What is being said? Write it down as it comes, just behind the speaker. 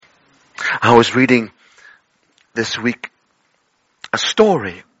I was reading this week a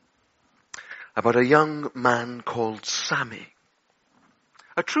story about a young man called Sammy.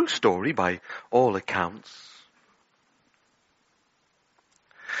 A true story by all accounts.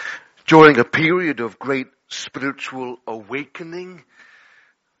 During a period of great spiritual awakening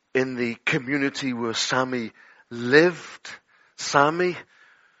in the community where Sammy lived, Sammy,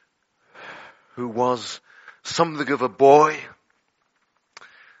 who was something of a boy,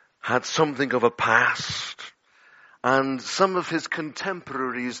 had something of a past, and some of his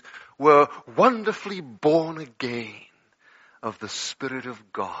contemporaries were wonderfully born again of the Spirit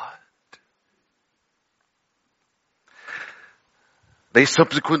of God. They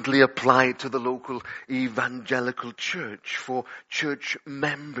subsequently applied to the local evangelical church for church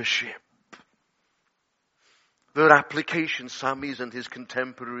membership. Their application, Sammy's and his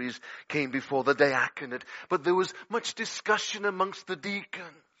contemporaries, came before the diaconate, but there was much discussion amongst the deacons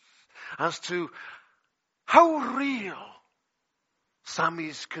as to how real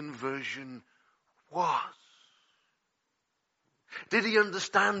Sammy's conversion was. Did he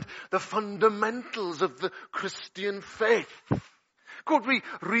understand the fundamentals of the Christian faith? Could we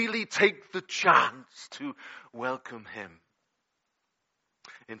really take the chance to welcome him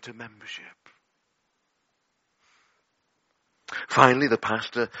into membership? Finally, the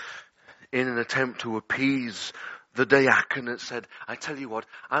pastor, in an attempt to appease the diaconate, said, I tell you what,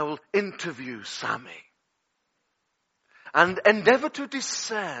 I will interview Sammy and endeavor to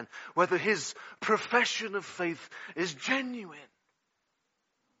discern whether his profession of faith is genuine.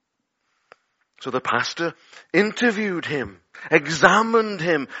 So the pastor interviewed him, examined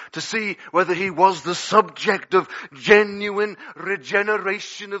him to see whether he was the subject of genuine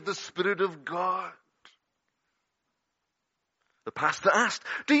regeneration of the Spirit of God. The pastor asked,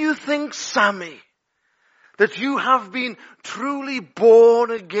 do you think, Sammy, that you have been truly born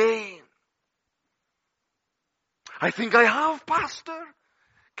again? I think I have, pastor,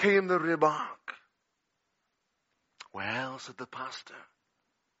 came the remark. Well, said the pastor,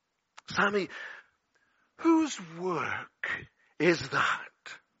 Sammy, whose work is that?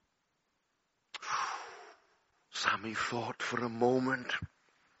 Sammy thought for a moment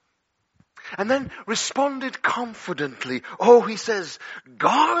and then responded confidently. Oh, he says,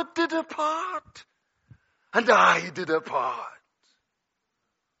 God did a part and I did a part.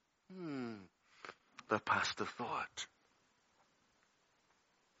 The pastor thought.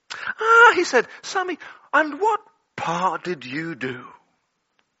 He said, Sammy, and what part did you do?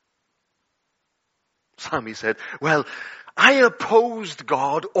 Sammy said, well, I opposed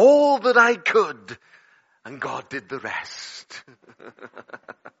God all that I could, and God did the rest.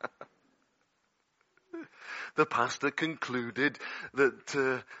 The pastor concluded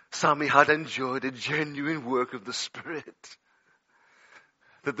that Sammy had enjoyed a genuine work of the Spirit.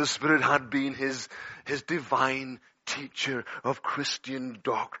 That the Spirit had been his divine teacher of Christian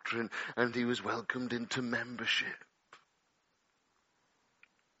doctrine, and he was welcomed into membership.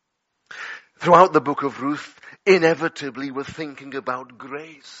 Throughout the book of Ruth, inevitably we're thinking about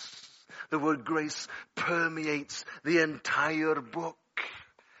grace. The word grace permeates the entire book.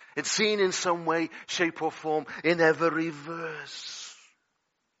 It's seen in some way, shape or form in every verse.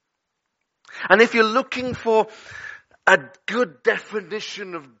 And if you're looking for a good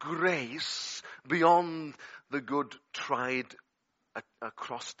definition of grace beyond the good tried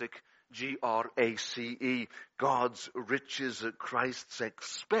acrostic Grace, God's riches at Christ's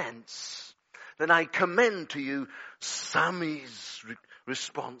expense, then I commend to you Sammy's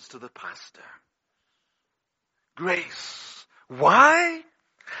response to the pastor. Grace. Why?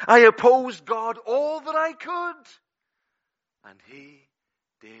 I opposed God all that I could, and he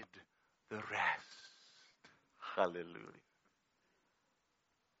did the rest. Hallelujah.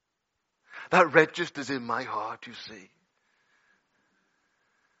 That registers in my heart, you see.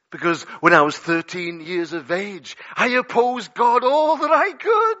 Because when I was 13 years of age, I opposed God all that I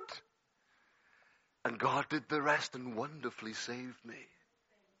could. And God did the rest and wonderfully saved me.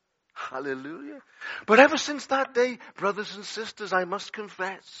 Hallelujah. But ever since that day, brothers and sisters, I must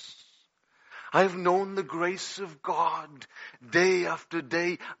confess, I've known the grace of God day after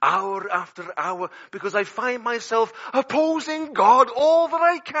day, hour after hour, because I find myself opposing God all that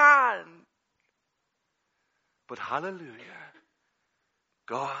I can. But hallelujah,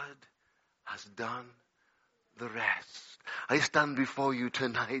 God has done the rest. I stand before you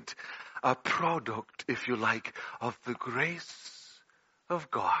tonight, a product, if you like, of the grace of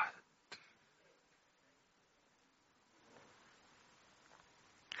God.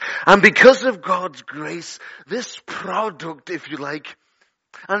 And because of God's grace, this product, if you like,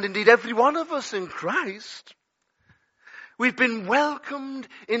 and indeed every one of us in Christ, We've been welcomed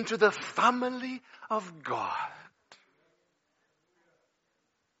into the family of God.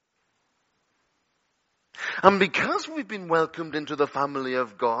 And because we've been welcomed into the family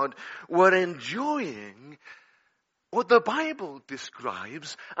of God, we're enjoying what the Bible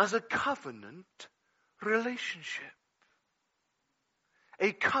describes as a covenant relationship.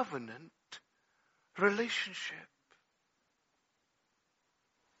 A covenant relationship.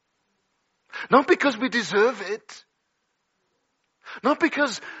 Not because we deserve it. Not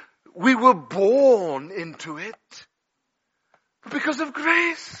because we were born into it. But because of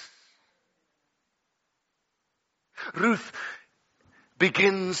grace. Ruth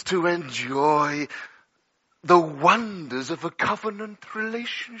begins to enjoy the wonders of a covenant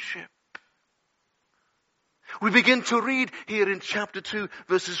relationship. We begin to read here in chapter 2,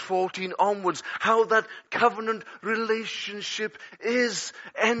 verses 14 onwards, how that covenant relationship is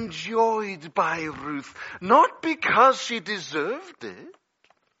enjoyed by Ruth. Not because she deserved it,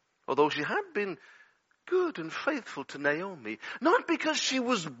 although she had been good and faithful to Naomi. Not because she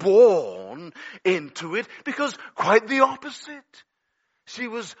was born into it, because quite the opposite. She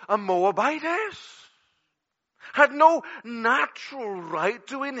was a Moabitess. Had no natural right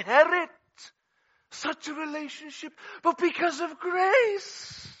to inherit such a relationship, but because of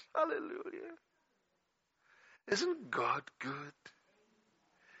grace. Hallelujah. Isn't God good?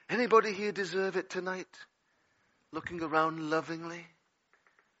 Anybody here deserve it tonight? Looking around lovingly.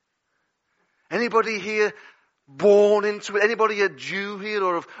 Anybody here born into it? Anybody a Jew here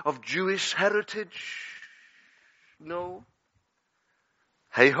or of Jewish heritage? No.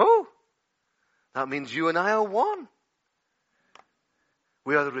 Hey ho. That means you and I are one.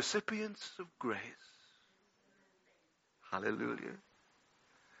 We are the recipients of grace. Hallelujah.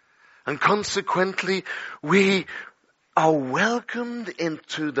 And consequently, we are welcomed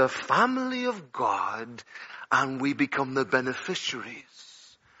into the family of God, and we become the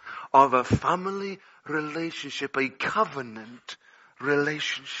beneficiaries of a family relationship, a covenant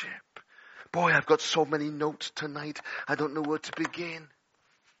relationship. Boy, I've got so many notes tonight, I don't know where to begin.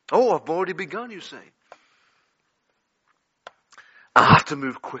 Oh, I've already begun, you say. I have to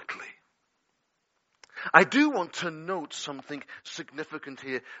move quickly. I do want to note something significant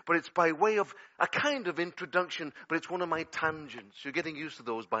here, but it's by way of a kind of introduction, but it's one of my tangents. You're getting used to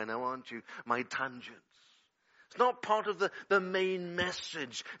those by now, aren't you? My tangents. It's not part of the main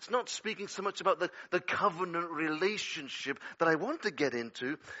message. It's not speaking so much about the covenant relationship that I want to get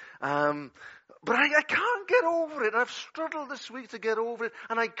into. But I can't get over it. I've struggled this week to get over it,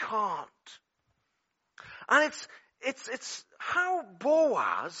 and I can't. And it's how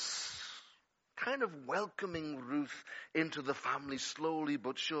Boaz, kind of welcoming Ruth into the family slowly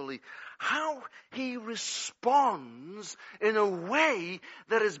but surely, how he responds in a way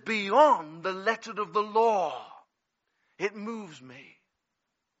that is beyond the letter of the law. It moves me.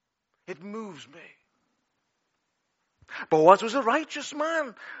 It moves me. Boaz was a righteous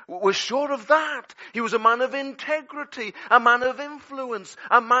man. We're sure of that. He was a man of integrity, a man of influence,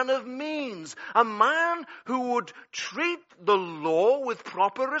 a man of means, a man who would treat the law with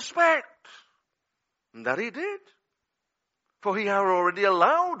proper respect. And that he did. For he had already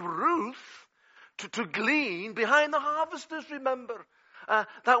allowed Ruth to glean behind the harvesters, remember.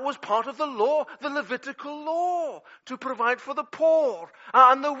 That was part of the law, the Levitical law, to provide for the poor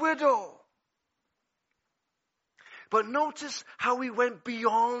and the widow. But notice how he went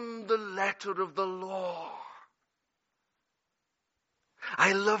beyond the letter of the law.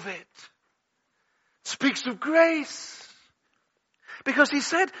 I love it. It speaks of grace. Because he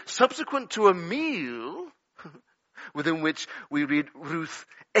said, subsequent to a meal, within which we read Ruth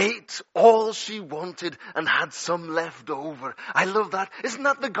ate all she wanted and had some left over. I love that. Isn't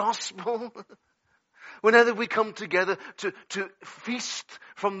that the gospel? Whenever we come together to feast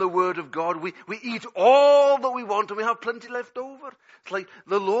from the Word of God, we eat all that we want and we have plenty left over. It's like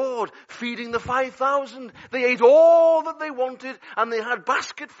the Lord feeding the 5,000. They ate all that they wanted and they had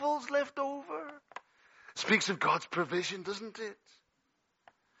basketfuls left over. Speaks of God's provision, doesn't it?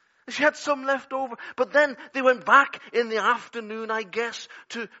 She had some left over, but then they went back in the afternoon, I guess,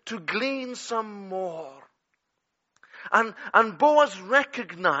 to glean some more. And Boaz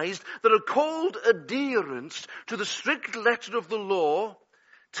recognized that a cold adherence to the strict letter of the law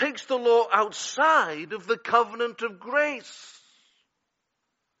takes the law outside of the covenant of grace.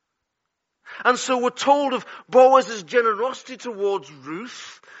 And so we're told of Boaz's generosity towards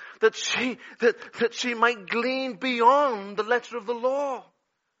Ruth, that she might glean beyond the letter of the law.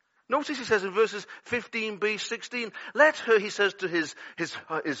 Notice he says in verses 15b, 16, let her, he says to his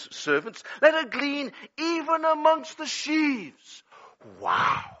servants, let her glean even amongst the sheaves.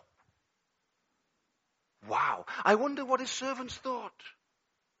 Wow. Wow. I wonder what his servants thought.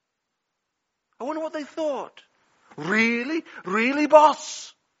 I wonder what they thought. Really? Really,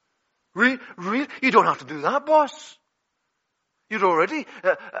 boss? Really? You don't have to do that, boss. You're already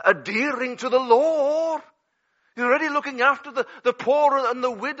adhering to the law. You're already looking after the poor and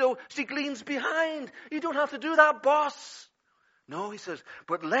the widow. She gleans behind. You don't have to do that, boss. No, he says,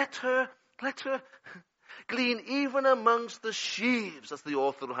 but let her glean even amongst the sheaves. That's the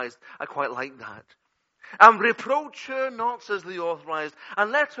authorized. I quite like that. And reproach her not, says the authorized,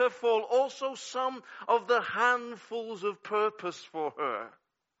 and let her fall also some of the handfuls of purpose for her.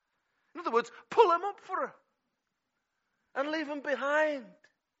 In other words, pull them up for her and leave them behind.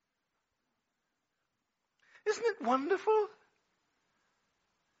 Isn't it wonderful?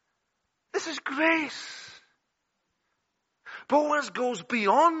 This is grace. Boaz goes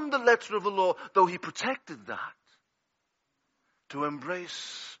beyond the letter of the law, though he protected that, to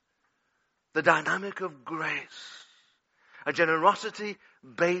embrace the dynamic of grace, a generosity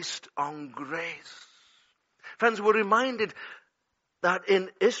based on grace. Friends, we're reminded that in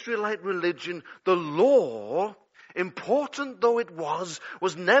Israelite religion, the law, important though it was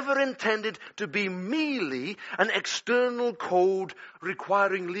never intended to be merely an external code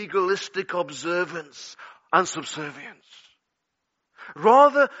requiring legalistic observance and subservience.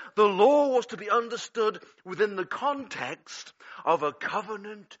 Rather, the law was to be understood within the context of a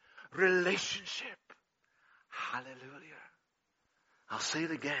covenant relationship. Hallelujah. I'll say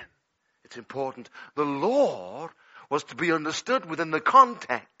it again. It's important. The law was to be understood within the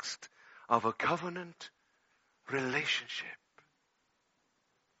context of a covenant relationship.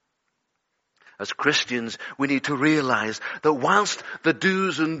 As Christians, we need to realize that whilst the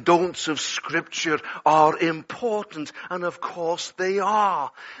do's and don'ts of Scripture are important, and of course they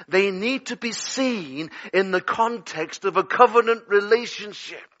are, they need to be seen in the context of a covenant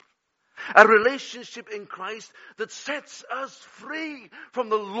relationship. A relationship in Christ that sets us free from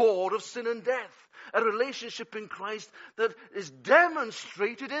the law of sin and death. A relationship in Christ that is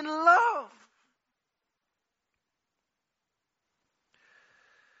demonstrated in love.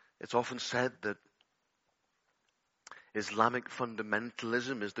 It's often said that Islamic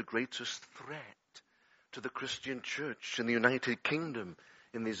fundamentalism is the greatest threat to the Christian church in the United Kingdom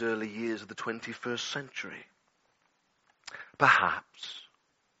in these early years of the 21st century. Perhaps.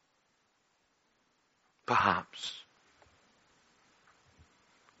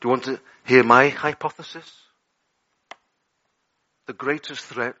 Do you want to hear my hypothesis? The greatest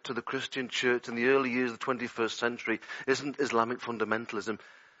threat to the Christian church in the early years of the 21st century isn't Islamic fundamentalism.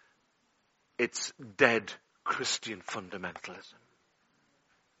 It's dead Christian fundamentalism.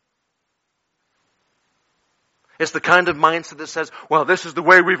 It's the kind of mindset that says, well, this is the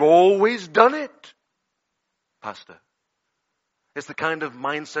way we've always done it, Pastor. It's the kind of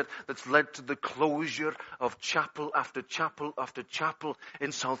mindset that's led to the closure of chapel after chapel after chapel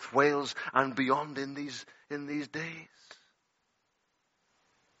in South Wales and beyond in these days.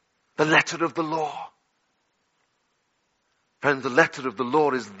 The letter of the law. Friends, the letter of the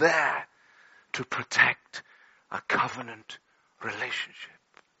law is there to protect a covenant relationship.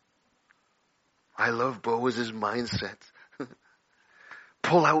 I love Boaz's mindset.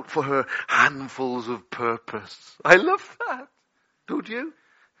 Pull out for her handfuls of purpose. I love that. Don't you?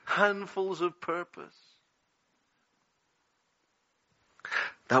 Handfuls of purpose.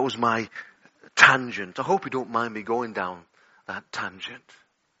 That was my tangent. I hope you don't mind me going down that tangent.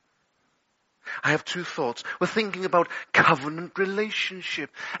 I have two thoughts. We're thinking about covenant relationship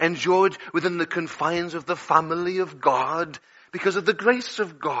enjoyed within the confines of the family of God because of the grace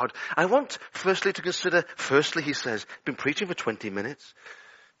of God. I want firstly to consider, he says, been preaching for 20 minutes.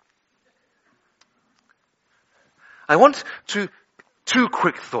 I want two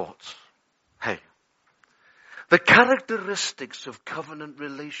quick thoughts. Hey, the characteristics of covenant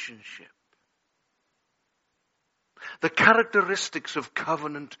relationship. The characteristics of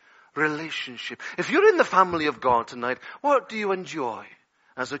covenant relationship. If you're in the family of God tonight, what do you enjoy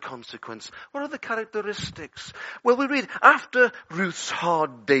as a consequence? What are the characteristics? Well, we read, after Ruth's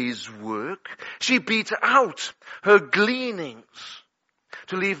hard day's work, she beat out her gleanings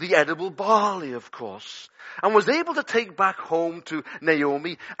to leave the edible barley, of course, and was able to take back home to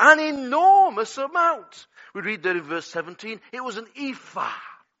Naomi an enormous amount. We read there in verse 17, it was an ephah.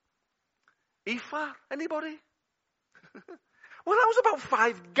 Ephah? Anybody? Well, that was about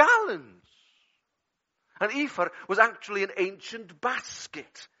 5 gallons. An ephah was actually an ancient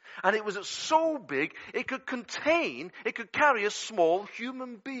basket. And it was so big, it could carry a small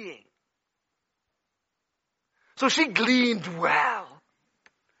human being. So she gleaned well.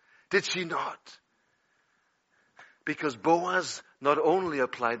 Did she not? Because Boaz not only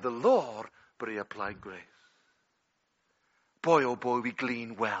applied the law, but he applied grace. boy, oh boy, we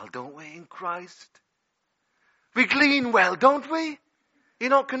glean well, don't we, in Christ? We glean well, don't we? You're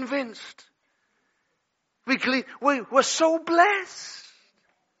not convinced? We're so blessed.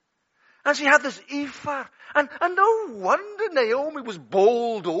 And she had this ephah. And no wonder Naomi was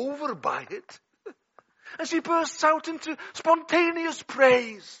bowled over by it. And she bursts out into spontaneous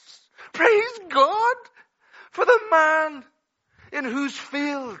praise. Praise God for the man in whose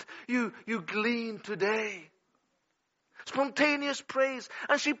field you glean today. Spontaneous praise.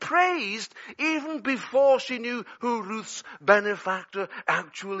 And she praised even before she knew who Ruth's benefactor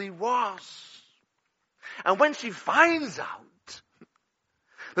actually was. And when she finds out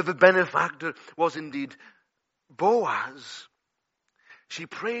that the benefactor was indeed Boaz, she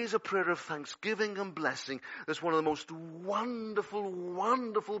prays a prayer of thanksgiving and blessing. That's one of the most wonderful,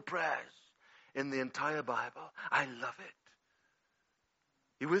 wonderful prayers in the entire Bible. I love it.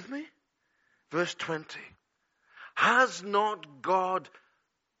 You with me? Verse 20. Has not God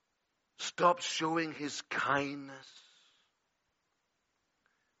stopped showing his kindness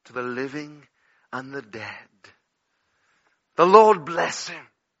to the living and the dead? The Lord bless him.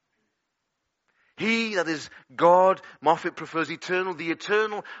 He, that is God, Moffat prefers eternal, the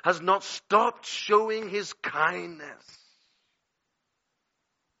eternal, has not stopped showing his kindness.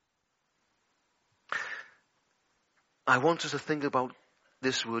 I want us to think about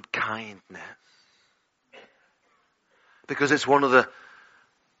this word kindness, because it's one of the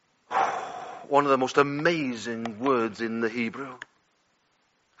most amazing words in the Hebrew.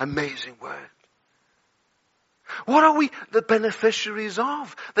 Amazing word. What are we the beneficiaries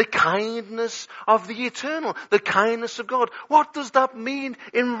of? The kindness of the eternal. The kindness of God. What does that mean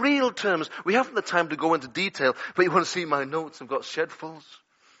in real terms? We haven't the time to go into detail, but you want to see my notes. I've got shedfuls.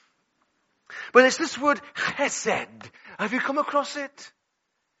 But it's this word chesed. Have you come across it?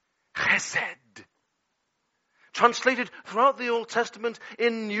 Chesed. Translated throughout the Old Testament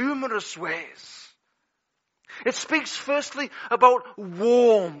in numerous ways. It speaks firstly about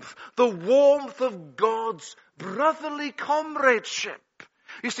warmth. The warmth of God's brotherly comradeship.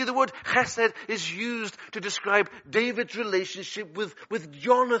 You see, the word chesed is used to describe David's relationship with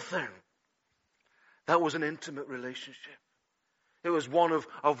Jonathan. That was an intimate relationship. It was one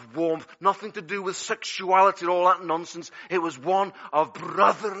of warmth. Nothing to do with sexuality or all that nonsense. It was one of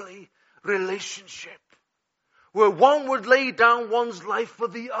brotherly relationship. Where one would lay down one's life for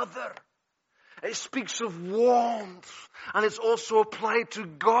the other. It speaks of warmth, and it's also applied to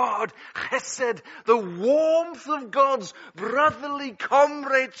God. Chesed, the warmth of God's brotherly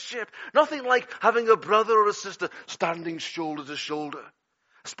comradeship. Nothing like having a brother or a sister standing shoulder to shoulder,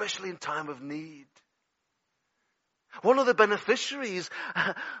 especially in time of need. One of the beneficiaries,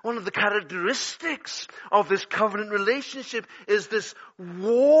 one of the characteristics of this covenant relationship is this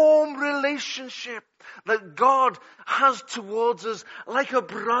warm relationship that God has towards us, like a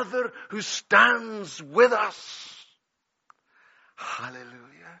brother who stands with us.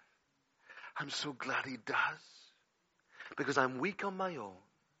 Hallelujah. I'm so glad he does. Because I'm weak on my own.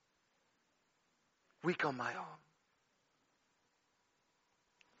 Weak on my own.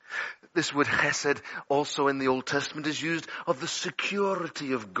 This word chesed also in the Old Testament is used of the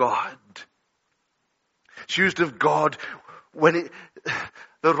security of God. It's used of God when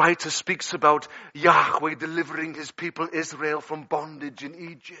the writer speaks about Yahweh delivering his people Israel from bondage in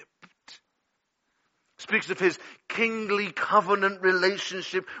Egypt. Speaks of his kingly covenant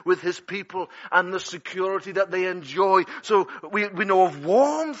relationship with his people and the security that they enjoy. So we know of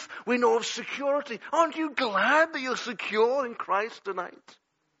warmth, we know of security. Aren't you glad that you're secure in Christ tonight?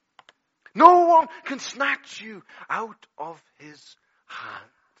 No one can snatch you out of his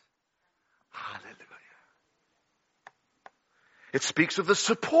hand. Hallelujah. It speaks of the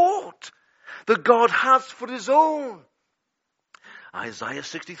support that God has for his own. Isaiah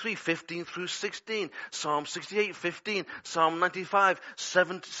 63, 15 through 16, Psalm 68, 15, Psalm 95,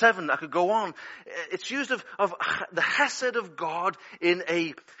 7, I could go on. It's used of the chesed of God in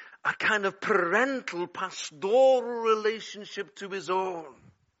a kind of parental, pastoral relationship to his own.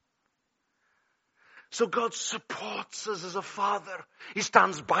 So God supports us as a father. He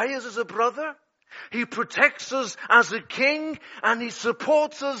stands by us as a brother. He protects us as a king. And he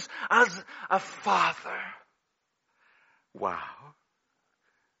supports us as a father. Wow.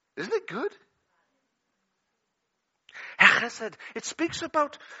 Isn't it good? Chesed, it speaks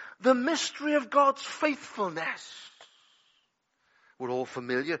about the mystery of God's faithfulness. We're all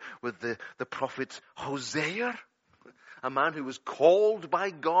familiar with the prophet Hosea. A man who was called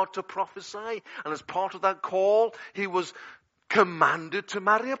by God to prophesy. And as part of that call, he was commanded to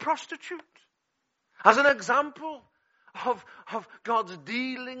marry a prostitute. As an example of God's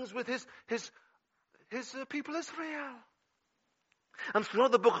dealings with his people Israel. And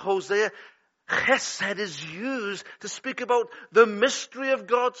throughout the book of Hosea, chesed is used to speak about the mystery of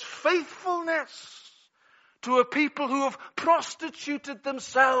God's faithfulness to a people who have prostituted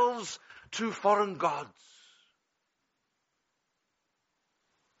themselves to foreign gods.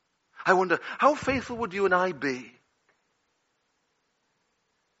 I wonder, how faithful would you and I be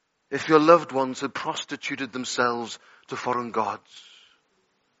if your loved ones had prostituted themselves to foreign gods?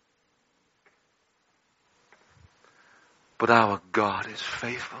 But our God is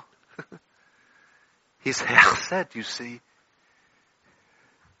faithful. He's chesed, you see.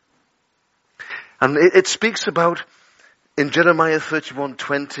 And it speaks about, in Jeremiah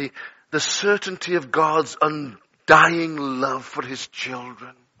 31:20, the certainty of God's undying love for his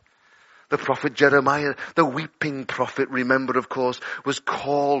children. The prophet Jeremiah, the weeping prophet, remember, of course, was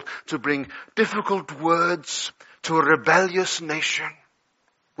called to bring difficult words to a rebellious nation.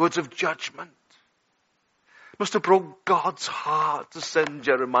 Words of judgment. Must have broke God's heart to send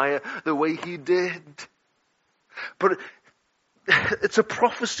Jeremiah the way he did. But it's a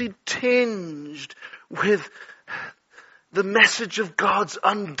prophecy tinged with the message of God's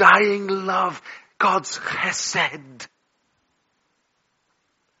undying love, God's chesed.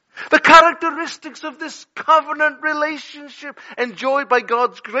 The characteristics of this covenant relationship enjoyed by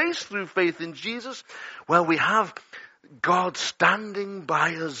God's grace through faith in Jesus, well, we have God standing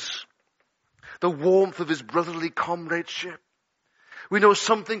by us, the warmth of his brotherly comradeship. We know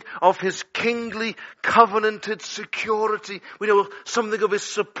something of his kingly covenanted security. We know something of his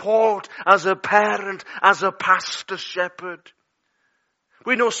support as a parent, as a pastor shepherd.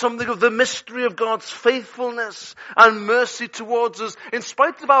 We know something of the mystery of God's faithfulness and mercy towards us. In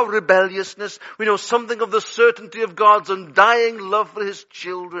spite of our rebelliousness, we know something of the certainty of God's undying love for his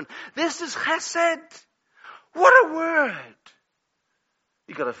children. This is chesed. What a word.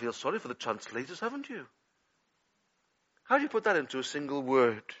 You've got to feel sorry for the translators, haven't you? How do you put that into a single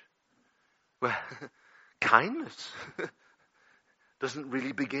word? Well, kindness doesn't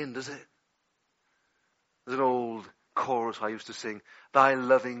really begin, does it? There's an old chorus I used to sing, thy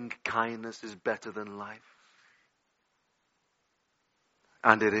loving kindness is better than life.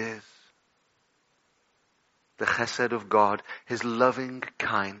 And it is. The chesed of God, his loving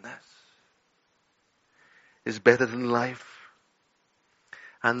kindness, is better than life.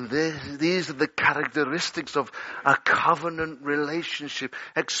 And these are the characteristics of a covenant relationship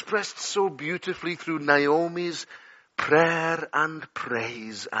expressed so beautifully through Naomi's prayer and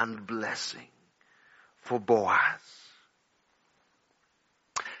praise and blessing for Boaz.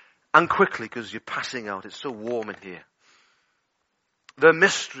 And quickly, because you're passing out, it's so warm in here. The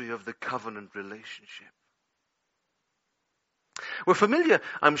mystery of the covenant relationship. We're familiar,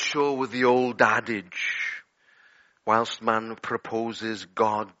 I'm sure, with the old adage, whilst man proposes,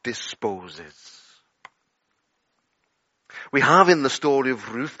 God disposes. We have in the story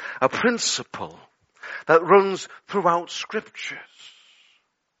of Ruth a principle that runs throughout scriptures.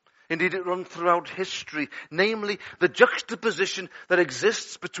 Indeed, it runs throughout history, namely the juxtaposition that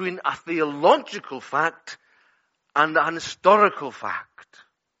exists between a theological fact and an historical fact.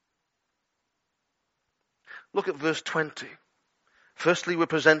 Look at verse 20. Firstly, we're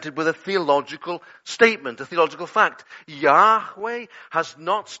presented with a theological statement, a theological fact. Yahweh has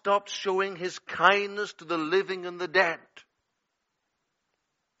not stopped showing his kindness to the living and the dead.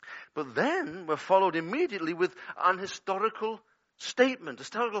 But then we're followed immediately with an historical statement, a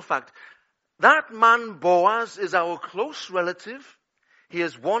historical fact. That man Boaz is our close relative. He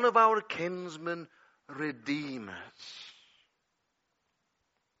is one of our kinsmen redeemers.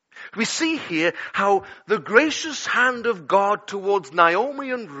 We see here how the gracious hand of God towards Naomi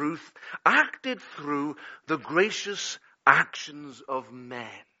and Ruth acted through the gracious actions of men.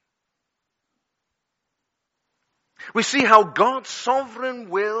 We see how God's sovereign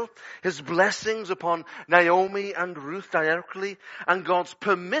will, his blessings upon Naomi and Ruth directly, and God's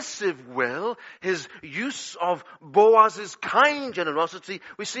permissive will, his use of Boaz's kind generosity,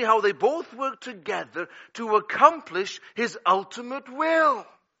 we see how they both work together to accomplish his ultimate will.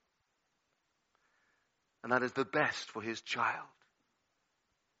 And that is the best for his child.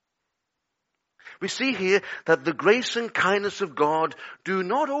 We see here that the grace and kindness of God do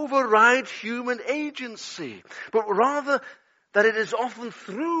not override human agency, but rather that it is often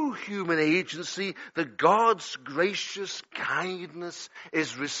through human agency that God's gracious kindness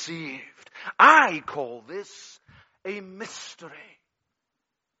is received. I call this a mystery,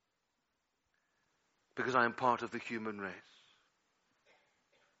 because I am part of the human race.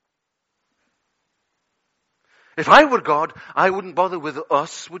 If I were God, I wouldn't bother with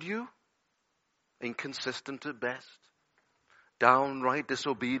us, would you? Inconsistent at best. Downright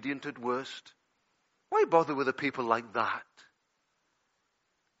disobedient at worst. Why bother with a people like that?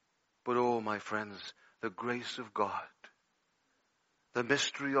 But oh, my friends, the grace of God, the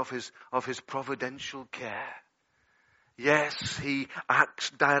mystery of his providential care. Yes, he acts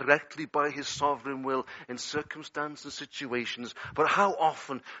directly by his sovereign will in circumstances and situations. But how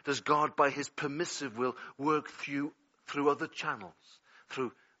often does God, by his permissive will, work through other channels,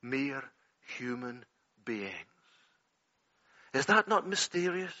 through mere human beings? Is that not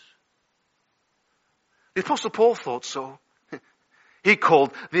mysterious? The Apostle Paul thought so. He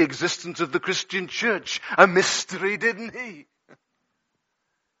called the existence of the Christian church a mystery, didn't he?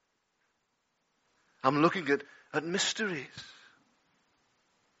 I'm looking at mysteries.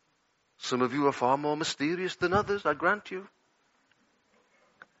 Some of you are far more mysterious than others, I grant you.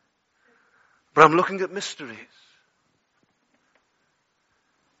 But I'm looking at mysteries.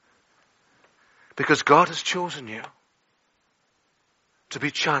 Because God has chosen you to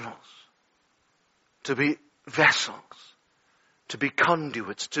be channels, to be vessels, to be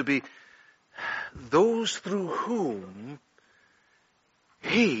conduits, to be those through whom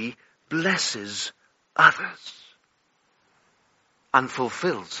he blesses others and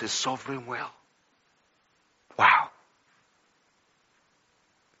fulfills his sovereign will. Wow.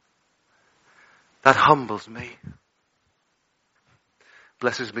 That humbles me.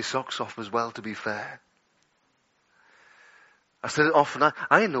 Blesses me socks off as well, to be fair. I said it often,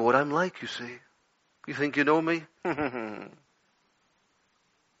 I know what I'm like, you see. You think you know me?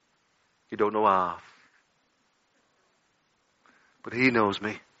 You don't know half. But he knows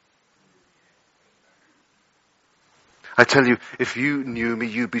me. I tell you, if you knew me,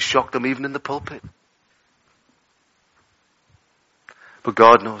 you'd be shocked I'm even in the pulpit. But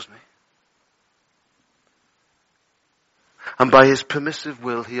God knows me. And by his permissive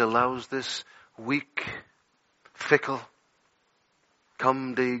will, he allows this weak, fickle,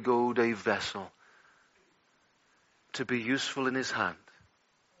 come day, go day vessel to be useful in his hand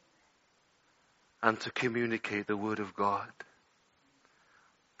and to communicate the word of God.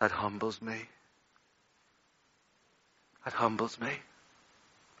 That humbles me. That humbles me.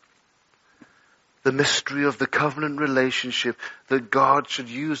 The mystery of the covenant relationship that God should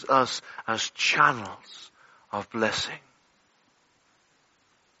use us as channels of blessing.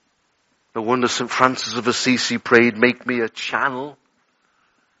 No wonder St. Francis of Assisi prayed, make me a channel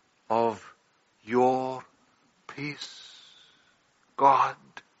of your peace, God.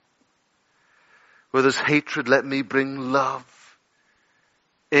 Where there's hatred, let me bring love.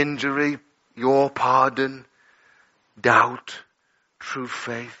 Injury, your pardon. Doubt, true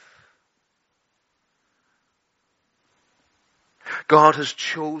faith. God has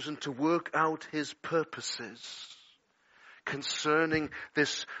chosen to work out his purposes concerning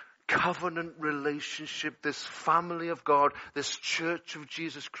this covenant relationship, this family of God, this church of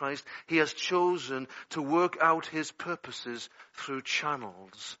Jesus Christ. He has chosen to work out his purposes through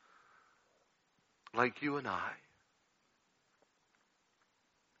channels like you and I.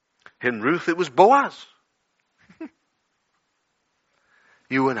 In Ruth, it was Boaz.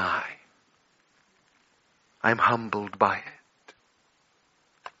 You and I'm humbled by it.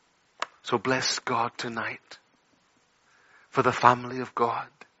 So bless God tonight for the family of God.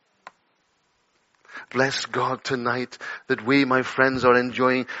 Bless God tonight that we, my friends, are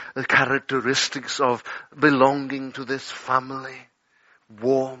enjoying the characteristics of belonging to this family.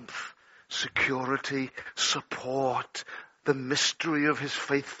 Warmth, security, support, the mystery of his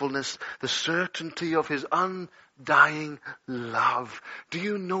faithfulness, the certainty of his undying love. Do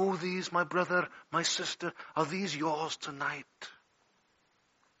you know these, my brother, my sister? Are these yours tonight?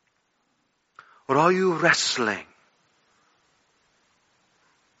 Or are you wrestling?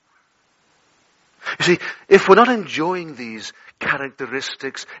 You see, if we're not enjoying these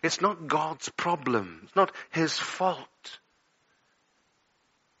characteristics, it's not God's problem. It's not his fault.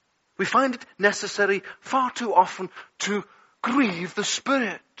 We find it necessary far too often to grieve the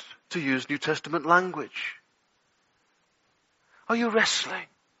Spirit, to use New Testament language. Are you wrestling?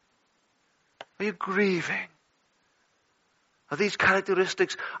 Are you grieving? Are these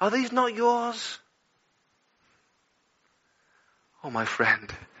characteristics, are these not yours? Oh, my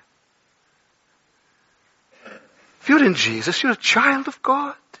friend. If you're in Jesus, you're a child of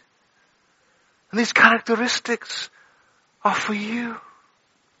God. And these characteristics are for you.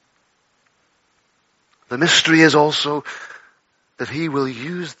 The mystery is also that he will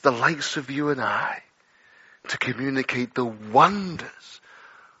use the likes of you and I to communicate the wonders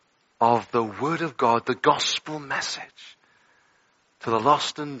of the Word of God, the gospel message, to the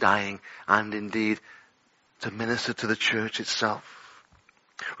lost and dying, and indeed to minister to the church itself.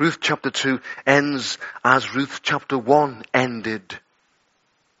 Ruth chapter 2 ends as Ruth chapter 1 ended.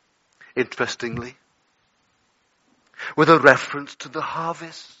 Interestingly, with a reference to the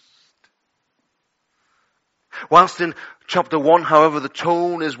harvest. Whilst in chapter 1, however, the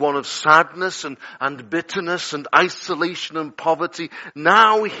tone is one of sadness and bitterness and isolation and poverty,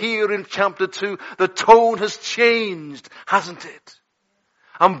 now here in chapter 2, the tone has changed, hasn't it?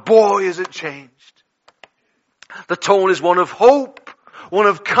 And boy, is it changed. The tone is one of hope, one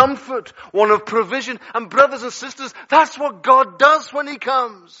of comfort, one of provision. And brothers and sisters, that's what God does when He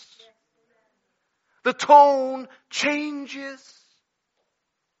comes. The tone changes.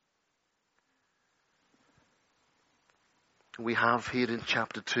 We have here in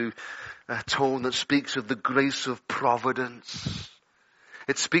chapter 2 a tone that speaks of the grace of providence.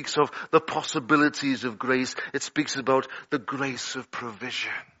 It speaks of the possibilities of grace. It speaks about the grace of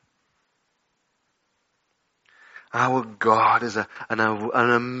provision. Our God is an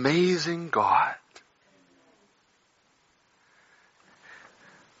amazing God.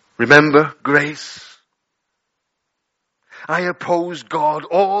 Remember grace? I opposed God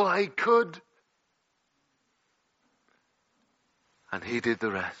all I could. And He did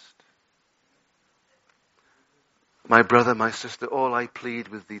the rest. My brother, my sister, all I plead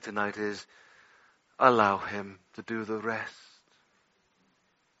with thee tonight is, allow Him to do the rest.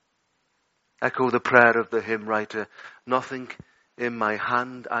 Echo the prayer of the hymn writer, nothing in my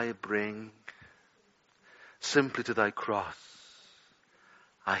hand I bring, simply to thy cross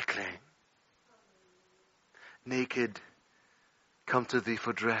I cling. Naked, come to thee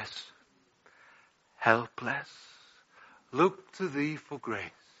for dress, helpless, look to thee for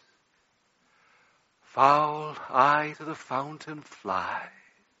grace. Foul, I to the fountain fly.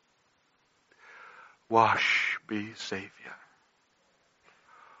 Wash me, Saviour,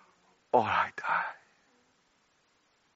 or I die.